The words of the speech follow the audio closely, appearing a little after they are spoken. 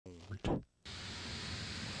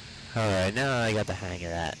Alright, now I got the hang of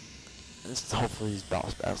that. Hopefully these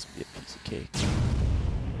boss battles will be a piece of cake.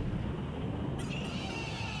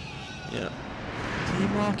 Yeah.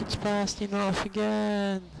 Team Rocket's blasting off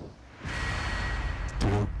again.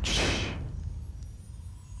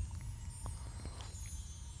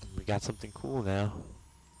 We got something cool now.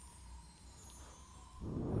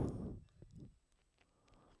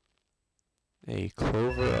 A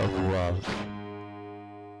Clover of Love.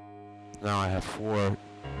 Now I have 4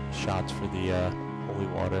 shots for the holy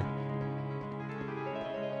water.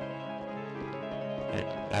 And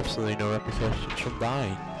absolutely no repercussions from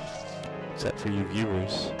dying. Except for you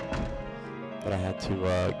viewers. But I had to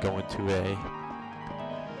go into a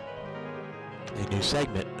new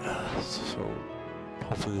segment. So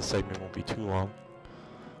hopefully this segment won't be too long.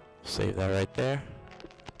 Save that right there.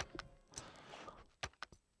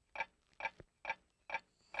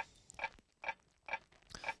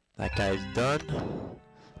 That guy's done.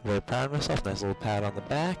 Very proud of myself. Nice little pat on the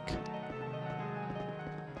back.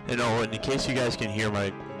 And oh, and in case you guys can hear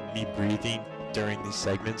me breathing during these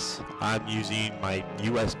segments, I'm using my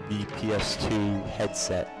USB PS2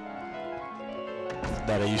 headset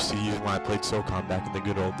that I used to use when I played SOCOM back in the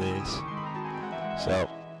good old days. So,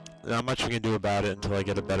 not much you can do about it until I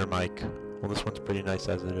get a better mic. Well, this one's pretty nice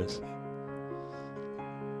as it is.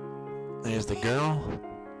 There's the girl.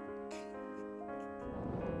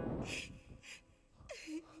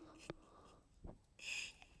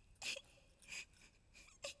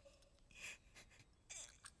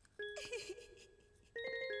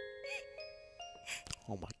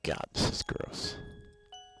 Oh my god, this is gross.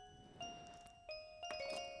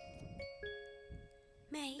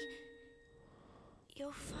 May,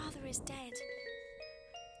 your father is dead.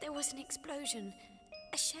 There was an explosion.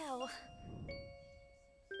 A shell.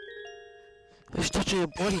 You're touching a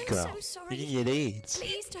body, girl. I'm so sorry. You're gonna get AIDS.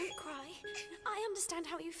 Please don't cry. I understand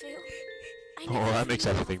how you feel. Oh, well, that makes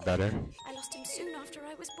everything better. I lost him soon after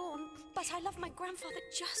I was born, but I love my grandfather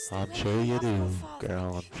just the I'm way sure you love your do, father.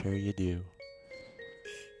 girl. I'm sure you do.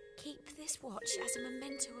 Keep this watch as a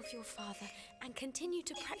memento of your father and continue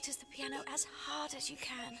to practice the piano as hard as you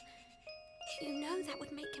can. You know that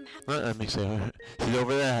would make him happy. That makes it. He's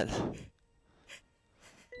over that.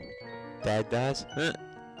 Dad dies.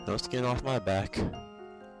 No skin off my back.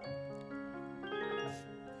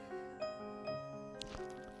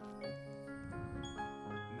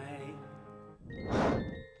 May.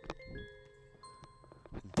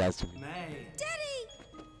 Dad's May. Daddy!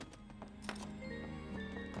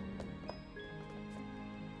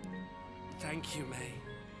 Thank you, May.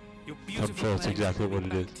 Your beautiful I'm sure that's legs exactly will what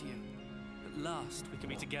bring it back is. to you. At last, we can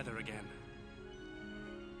be together again.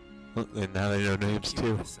 And now they know names Thank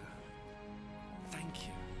you, too. Melissa. Thank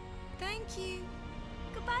you. Thank you.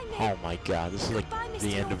 Goodbye, May. Oh my god, this is like Goodbye, the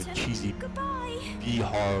Mr. end of a Norton. cheesy Goodbye.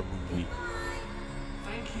 B-horror movie. Bye.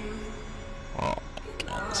 Thank you. Oh my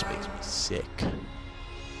god, this makes me sick.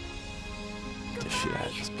 The shit out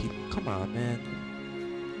of these people. Come on, man.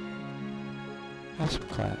 Have some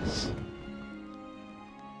class.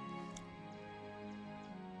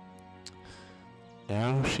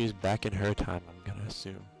 Now she's back in her time, I'm gonna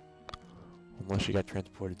assume. Unless she got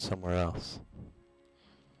transported somewhere else.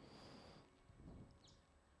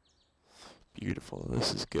 Beautiful.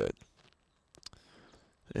 This is good.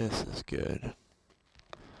 This is good.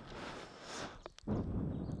 What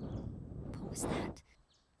was that?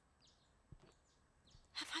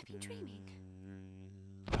 Have I been dreaming?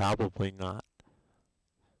 Probably not.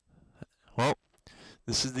 Well,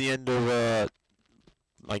 this is the end of,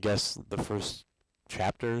 I guess, the first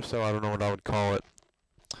chapter, so I don't know what I would call it.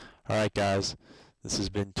 Alright guys, this has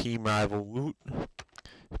been Team Rival Loot.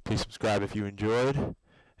 Please subscribe if you enjoyed,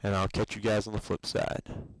 and I'll catch you guys on the flip side.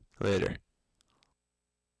 Later.